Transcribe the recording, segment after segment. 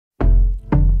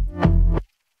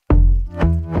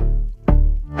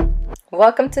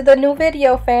Welcome to the new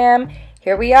video, fam.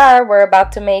 Here we are. We're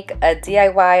about to make a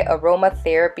DIY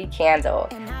aromatherapy candle.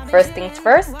 First things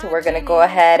first, we're gonna go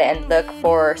ahead and look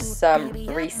for some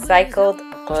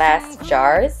recycled glass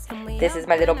jars. This is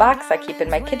my little box I keep in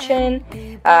my kitchen.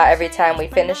 Every time we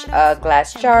finish a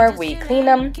glass jar, we clean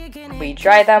them, we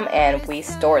dry them, and we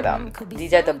store them.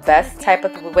 These are the best type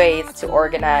of ways to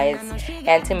organize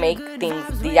and to make things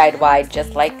DIY,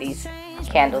 just like these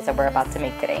candles that we're about to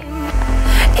make today.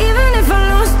 Even if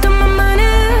I lost all my money,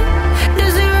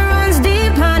 the zero runs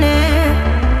deep, honey.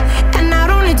 And I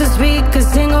don't need to speak a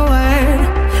single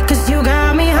word, 'cause you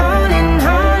got me holding,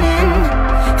 holding.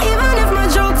 Even if my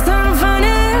jokes aren't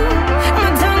funny, my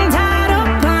tongue tied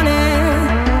up on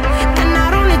it. And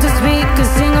I don't need to speak a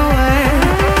single word,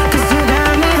 'cause you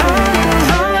got me holding,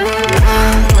 holding.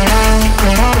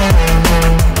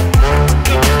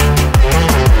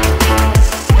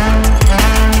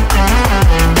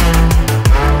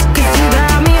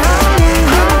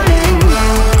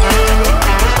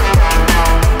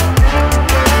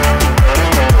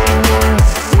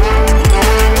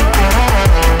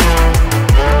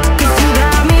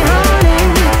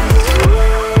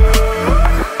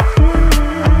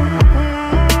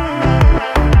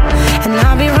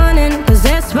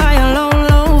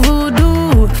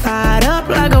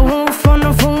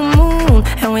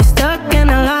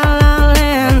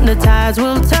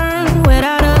 Will turn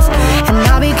without us, and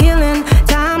I'll be killing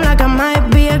time like I might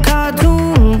be a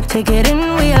cartoon. Take it in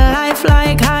real life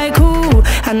like haiku.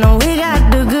 I know we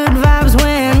got the good vibes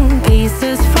when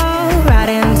pieces fall right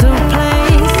into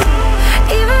place.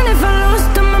 Even if I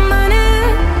lost all my money,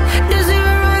 the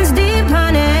zero runs deep,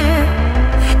 honey.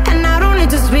 And I don't need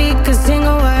to speak a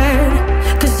single word,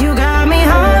 'cause you got me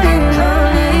holding,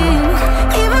 holding.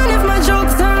 Even if my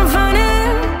jokes aren't funny.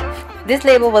 This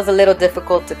label was a little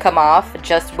difficult to come off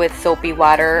just with soapy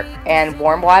water and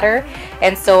warm water,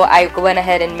 and so I went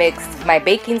ahead and mixed my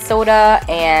baking soda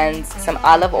and some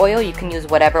olive oil. You can use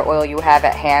whatever oil you have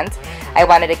at hand. I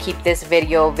wanted to keep this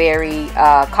video very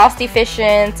cost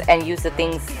efficient and use the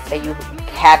things that you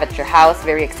have at your house,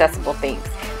 very accessible things.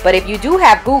 But if you do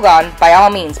have Glue Gun, by all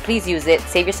means, please use it.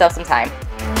 Save yourself some time.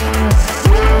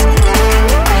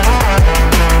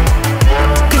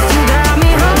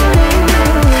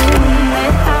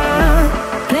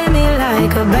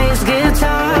 Like a bass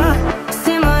guitar,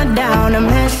 simmer down and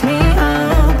mess me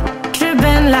up,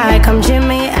 tripping like I'm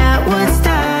Jimmy at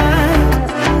Woodstock.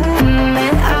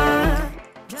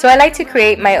 So I like to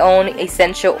create my own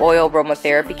essential oil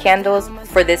aromatherapy candles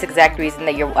for this exact reason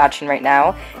that you're watching right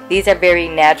now. These are very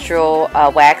natural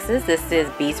waxes. This is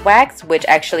beeswax, which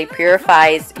actually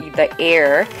purifies the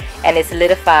air, and it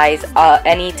solidifies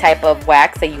any type of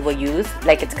wax that you will use.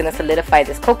 Like, it's going to solidify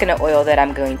this coconut oil that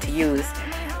I'm going to use.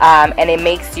 And it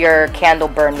makes your candle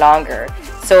burn longer.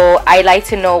 So I like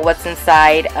to know what's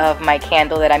inside of my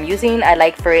candle that I'm using. I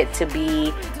like for it to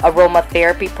be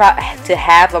aromatherapy, to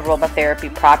have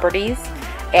aromatherapy properties.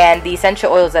 And the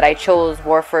essential oils that I chose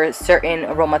were for certain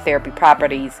aromatherapy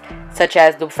properties, such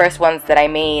as the first ones that I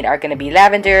made are going to be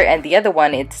lavender, and the other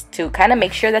one it's to kind of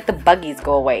make sure that the buggies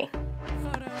go away.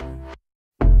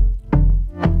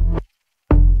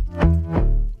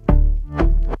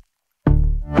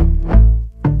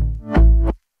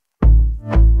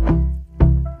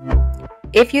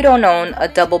 If you don't own a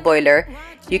double boiler,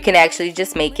 you can actually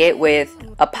just make it with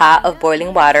a pot of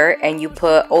boiling water, and you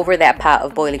put over that pot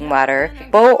of boiling water a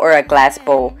bowl or a glass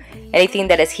bowl, anything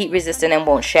that is heat resistant and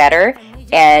won't shatter,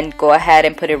 and go ahead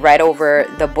and put it right over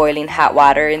the boiling hot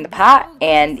water in the pot,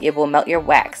 and it will melt your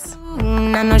wax.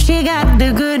 I know she got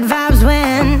the good vibes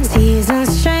when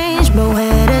seasons change, but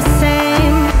we're the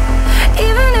same.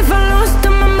 Even if I lost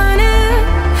all my money,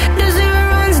 the zero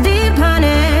runs deep, honey.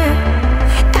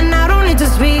 To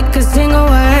speak a single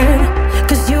word,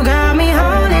 'cause you got me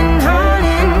holding,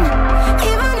 holding.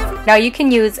 Now you can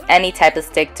use any type of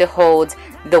stick to hold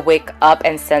the wick up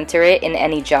and center it in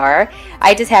any jar.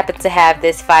 I just happen to have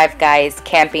this Five Guys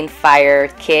camping fire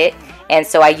kit, and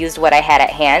so I used what I had at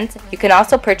hand. You can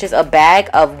also purchase a bag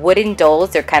of wooden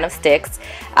doles, they're kind of sticks.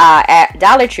 At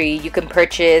Dollar Tree, you can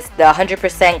purchase the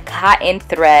 100% cotton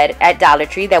thread at Dollar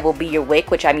Tree that will be your wick,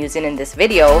 which I'm using in this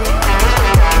video.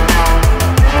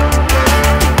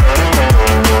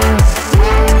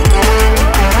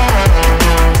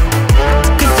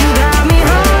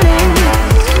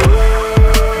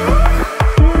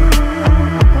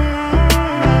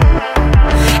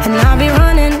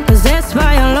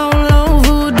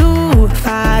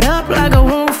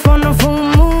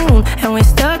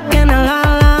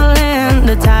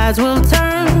 Will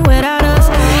turn without us,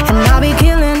 and I'll be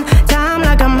killing time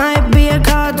like I might be a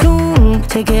cartoon.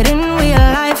 Take it in real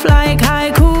life like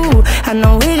haiku.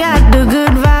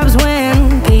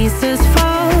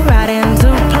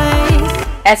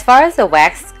 As far as the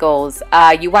wax goes,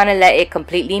 you want to let it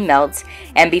completely melt,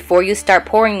 and before you start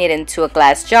pouring it into a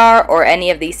glass jar or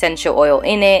any of the essential oil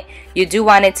in it, you do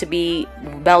want it to be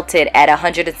melted at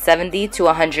 170 to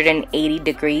 180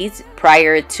 degrees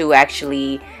prior to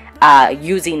actually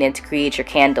using it to create your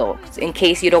candle, in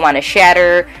case you don't want to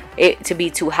shatter it to be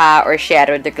too hot or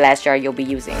shatter the glass jar you'll be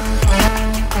using.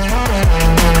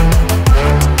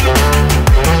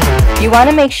 You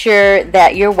want to make sure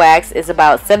that your wax is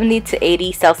about 70 to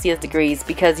 80 Celsius degrees,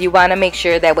 because you want to make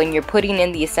sure that when you're putting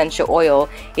in the essential oil,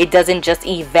 it doesn't just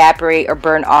evaporate or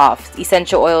burn off.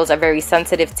 Essential oils are very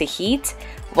sensitive to heat,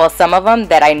 well, some of them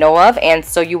that I know of, and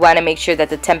so you want to make sure that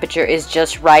the temperature is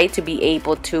just right to be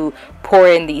able to pour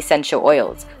in the essential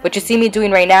oils. What you see me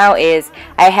doing right now is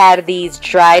I had these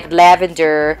dried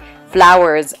lavender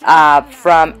flowers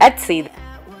from Etsy.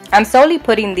 I'm slowly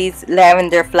putting these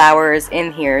lavender flowers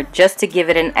in here just to give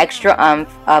it an extra oomph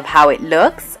of how it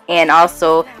looks, and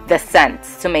also the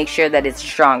scents to make sure that it's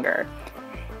stronger.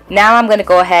 Now I'm going to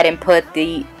go ahead and put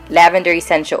the lavender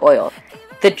essential oil.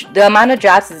 The amount of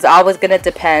drops is always going to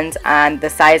depend on the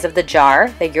size of the jar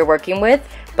that you're working with,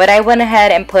 but I went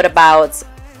ahead and put about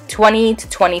 20 to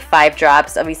 25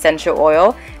 drops of essential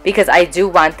oil because I do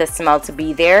want the smell to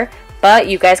be there, but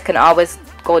you guys can always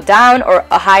go down or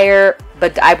higher,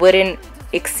 but I wouldn't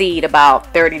exceed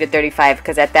about 30 to 35,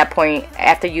 because at that point,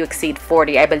 after you exceed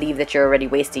 40, I believe that you're already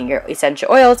wasting your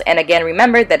essential oils. And again,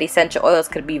 remember that essential oils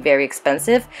could be very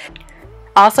expensive.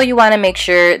 Also, you want to make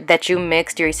sure that you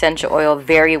mix your essential oil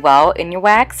very well in your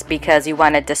wax, because you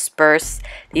want to disperse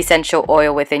the essential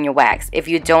oil within your wax. If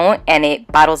you don't and it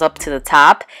bottles up to the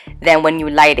top, then when you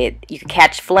light it, you can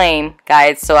catch flame,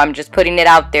 guys. So I'm just putting it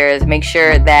out there is make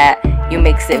sure that you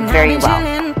mix it very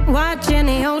well. Watching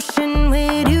the ocean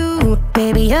with you,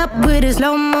 baby, up with a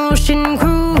slow motion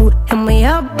crew, and we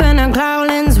up in our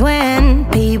clouds when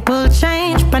people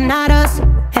change, but not us.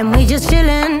 And we just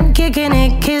chillin', kicking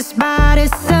it, kissed by the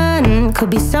sun. Could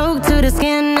be soaked to the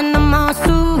skin in the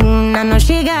monsoon. I know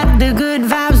she got the good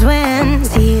vibes when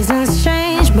seasons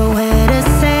change, but we're the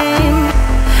same.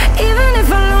 Even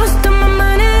if I lost all my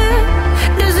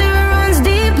money, the zero runs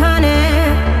deep, honey.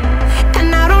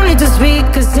 And I don't need to speak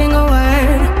a single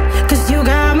word, 'cause you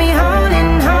got me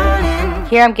holding.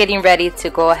 Here I'm getting ready to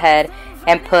go ahead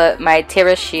and put my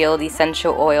doTERRA Shield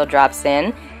essential oil drops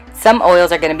in. Some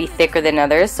oils are going to be thicker than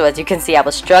others, so as you can see, I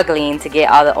was struggling to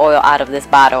get all the oil out of this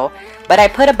bottle. But I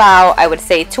put about, I would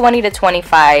say, 20 to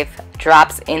 25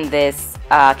 drops in this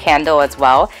candle as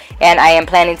well. And I am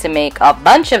planning to make a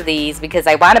bunch of these because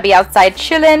I want to be outside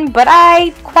chilling, but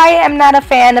I quite am not a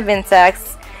fan of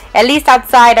insects. At least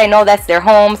outside, I know that's their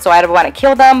home, so I don't want to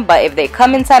kill them. But if they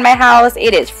come inside my house,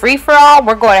 it is free for all.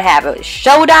 We're going to have a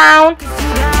showdown.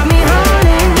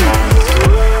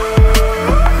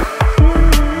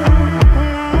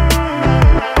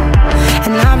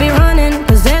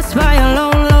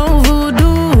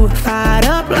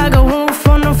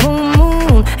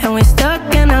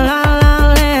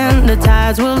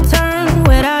 Will turn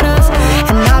without us,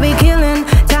 and I'll be killing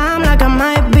time like I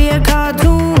might be a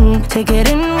cartoon. Take it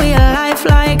in real life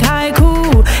like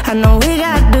haiku. I know we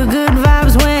got the good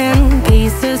vibes when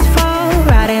pieces fall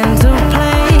right into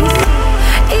place.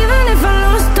 Even if I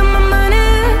lost all my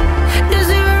money, the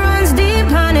zero runs deep,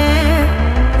 honey.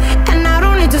 And I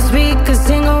don't need to speak a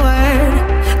single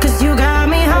word, 'cause you got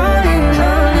me holding.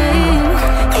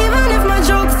 Even if my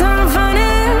jokes aren't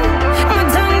funny, my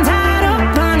tongue tied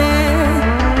up on it.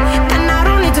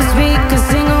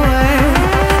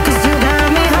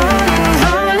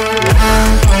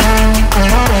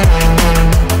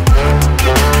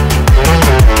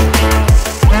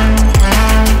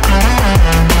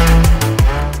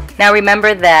 Now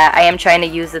remember that I am trying to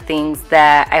use the things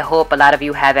that I hope a lot of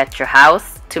you have at your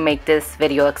house to make this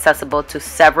video accessible to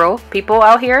several people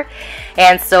out here.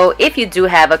 And so if you do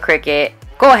have a Cricut,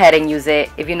 go ahead and use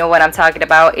it. If you know what I'm talking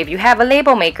about, if you have a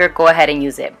label maker, go ahead and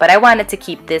use it. But I wanted to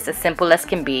keep this as simple as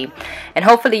can be. And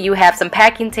hopefully you have some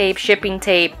packing tape, shipping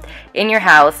tape in your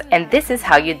house. And this is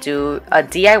how you do a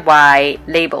DIY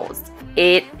labels.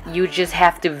 You just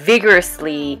have to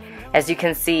vigorously, as you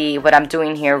can see what I'm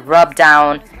doing here, rub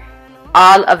down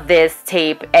all of this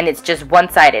tape, and it's just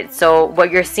one-sided. So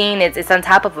what you're seeing is it's on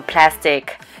top of a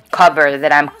plastic cover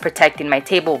that I'm protecting my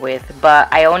table with, but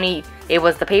it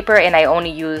was the paper, and I only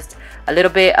used a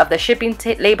little bit of the shipping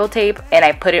label tape, and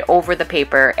I put it over the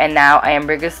paper, and now I am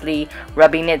rigorously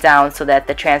rubbing it down so that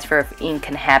the transfer of ink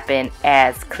can happen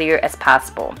as clear as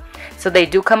possible. So they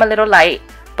do come a little light,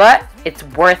 but it's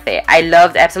worth it. I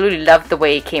absolutely loved the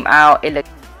way it came out.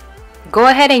 Go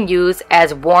ahead and use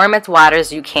as warm as water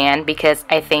as you can, because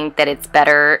I think that it's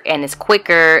better and it's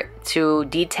quicker to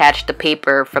detach the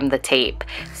paper from the tape.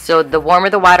 So the warmer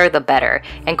the water, the better.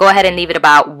 And go ahead and leave it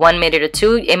about 1 minute or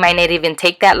 2. It might not even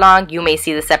take that long. You may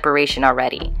see the separation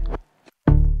already.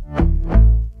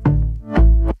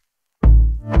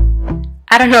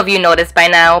 I don't know if you noticed by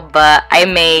now, but I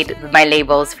made my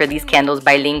labels for these candles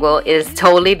bilingual. It is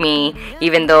totally me,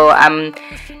 even though I'm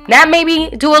not maybe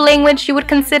dual language. You would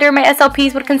consider, my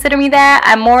SLPs would consider me that.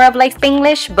 I'm more of like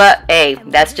Spanglish, but hey,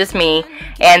 that's just me.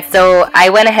 And so I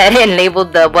went ahead and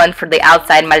labeled the one for the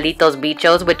outside malditos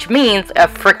bichos, which means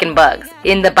freaking bugs.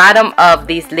 In the bottom of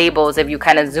these labels, if you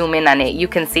kind of zoom in on it, you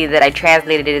can see that I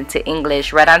translated it into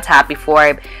English right on top before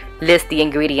I list the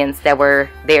ingredients that were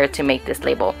there to make this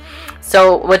label.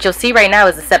 So what you'll see right now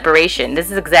is the separation.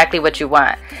 This is exactly what you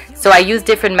want. So I used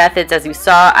different methods, as you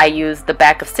saw. I used the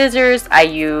back of scissors. I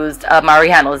used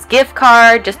Mariano's gift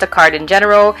card, just a card in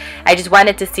general. I just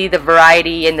wanted to see the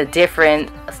variety and the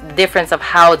difference of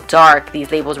how dark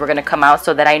these labels were going to come out,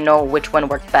 so that I know which one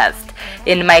worked best.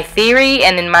 In my theory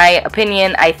and in my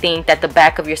opinion, I think that the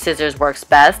back of your scissors works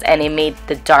best, and it made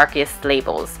the darkest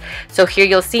labels. So here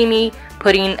you'll see me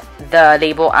putting the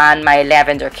label on my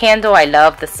lavender candle. I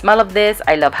love the smell of this.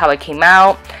 I love how it came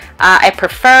out. I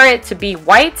prefer it to be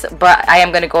white, but I am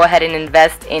going to go ahead and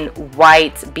invest in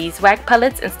white beeswax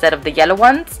pellets instead of the yellow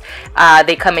ones.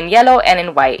 They come in yellow and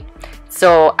in white.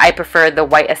 So I prefer the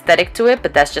white aesthetic to it,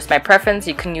 but that's just my preference.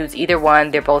 You can use either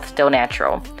one. They're both still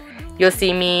natural. You'll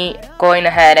see me going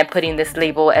ahead and putting this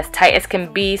label as tight as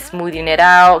can be, smoothing it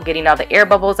out, getting all the air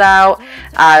bubbles out.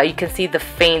 You can see the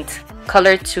faint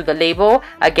color to the label.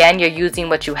 Again, you're using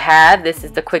what you have. This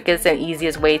is the quickest and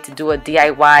easiest way to do a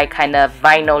DIY kind of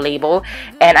vinyl label,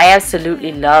 and I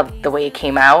absolutely love the way it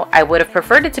came out. I would have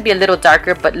preferred it to be a little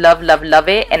darker, but love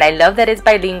it. And I love that it's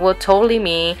bilingual, totally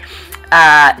me.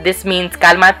 This means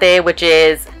calmate, which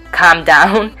is calm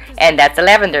down, and that's the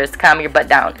lavenders, calm your butt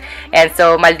down. And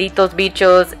so malditos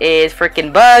bichos is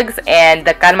freaking bugs, and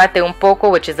the calmate un poco,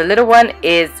 which is the little one,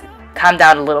 is calm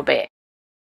down a little bit.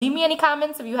 Leave me any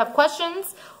comments if you have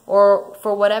questions, or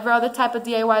for whatever other type of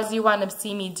DIYs you want to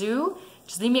see me do.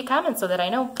 Just leave me a comment so that I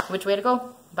know which way to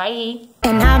go. Bye.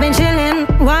 And I've been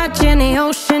chilling, watching the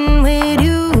ocean with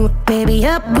you, baby,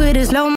 up with a slow